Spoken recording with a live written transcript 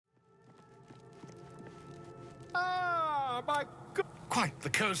Ah, my God. Quite the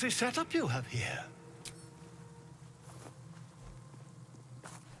cozy setup you have here.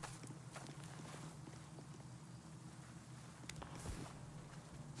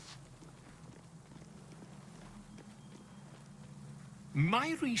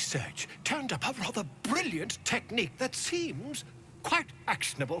 My research turned up a rather brilliant technique that seems quite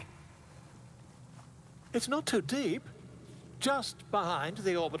actionable. It's not too deep. Just behind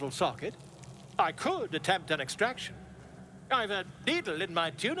the orbital socket. I could attempt an extraction. I've a needle in my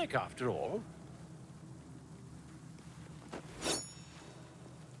tunic, after all.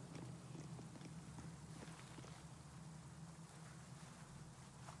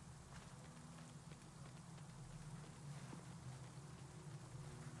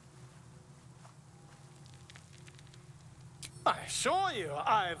 I assure you,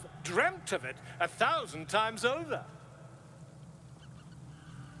 I've dreamt of it 1,000 times over.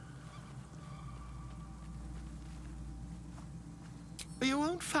 You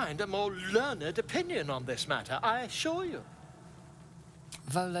won't find a more learned opinion on this matter, I assure you.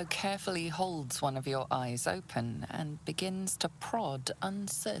 Volo carefully holds one of your eyes open and begins to prod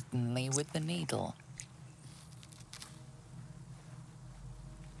uncertainly with the needle.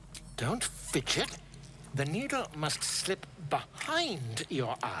 Don't fidget. The needle must slip behind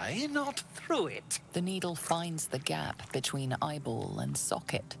your eye, not through it. The needle finds the gap between eyeball and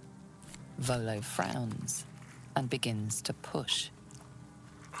socket. Volo frowns and begins to push.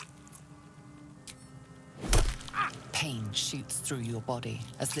 Pain shoots through your body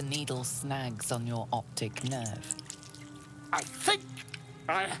as the needle snags on your optic nerve. I think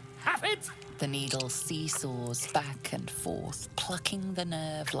I have it! The needle seesaws back and forth, plucking the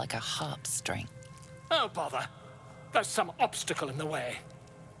nerve like a harp string. Oh, bother. There's some obstacle in the way.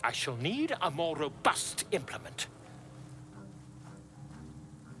 I shall need a more robust implement.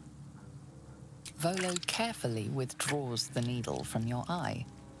 Volo carefully withdraws the needle from your eye.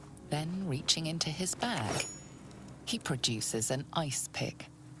 Then, reaching into his bag, he produces an ice pick.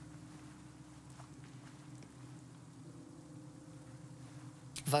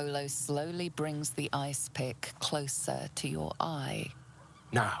 Volo slowly brings the ice pick closer to your eye.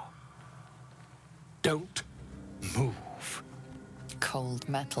 Now, don't move. Cold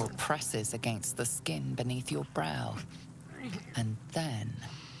metal presses against the skin beneath your brow. And then,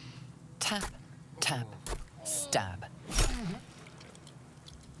 tap, tap, stab.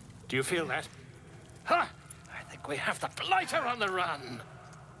 Do you feel that? Ha! I think we have the blighter on the run.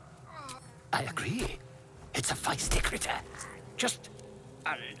 I agree. It's a feisty critter. Just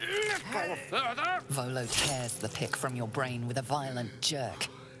a little further. Volo tears the pick from your brain with a violent jerk.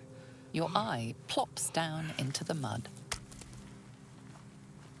 Your eye plops down into the mud.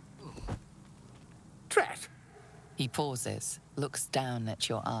 Drat! He pauses, looks down at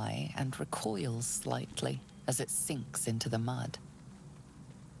your eye, and recoils slightly as it sinks into the mud.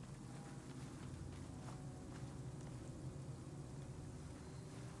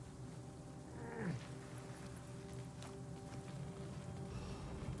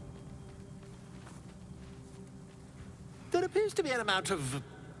 There appears to be an amount of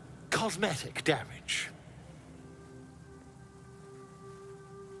cosmetic damage.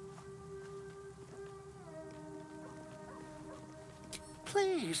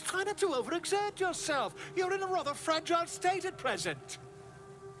 Please, try not to overexert yourself. You're in a rather fragile state at present.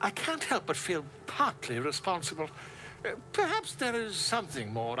 I can't help but feel partly responsible. Perhaps there is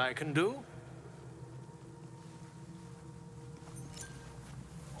something more I can do.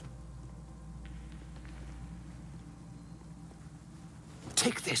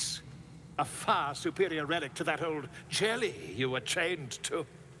 Take this. A far superior relic to that old jelly you were chained to.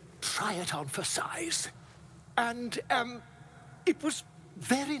 Try it on for size. And, it was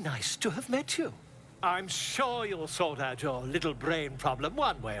very nice to have met you. I'm sure you'll sort out your little brain problem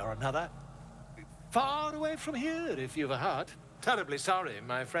one way or another. Far away from here, if you've a heart. Terribly sorry,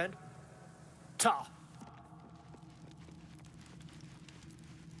 my friend. Ta.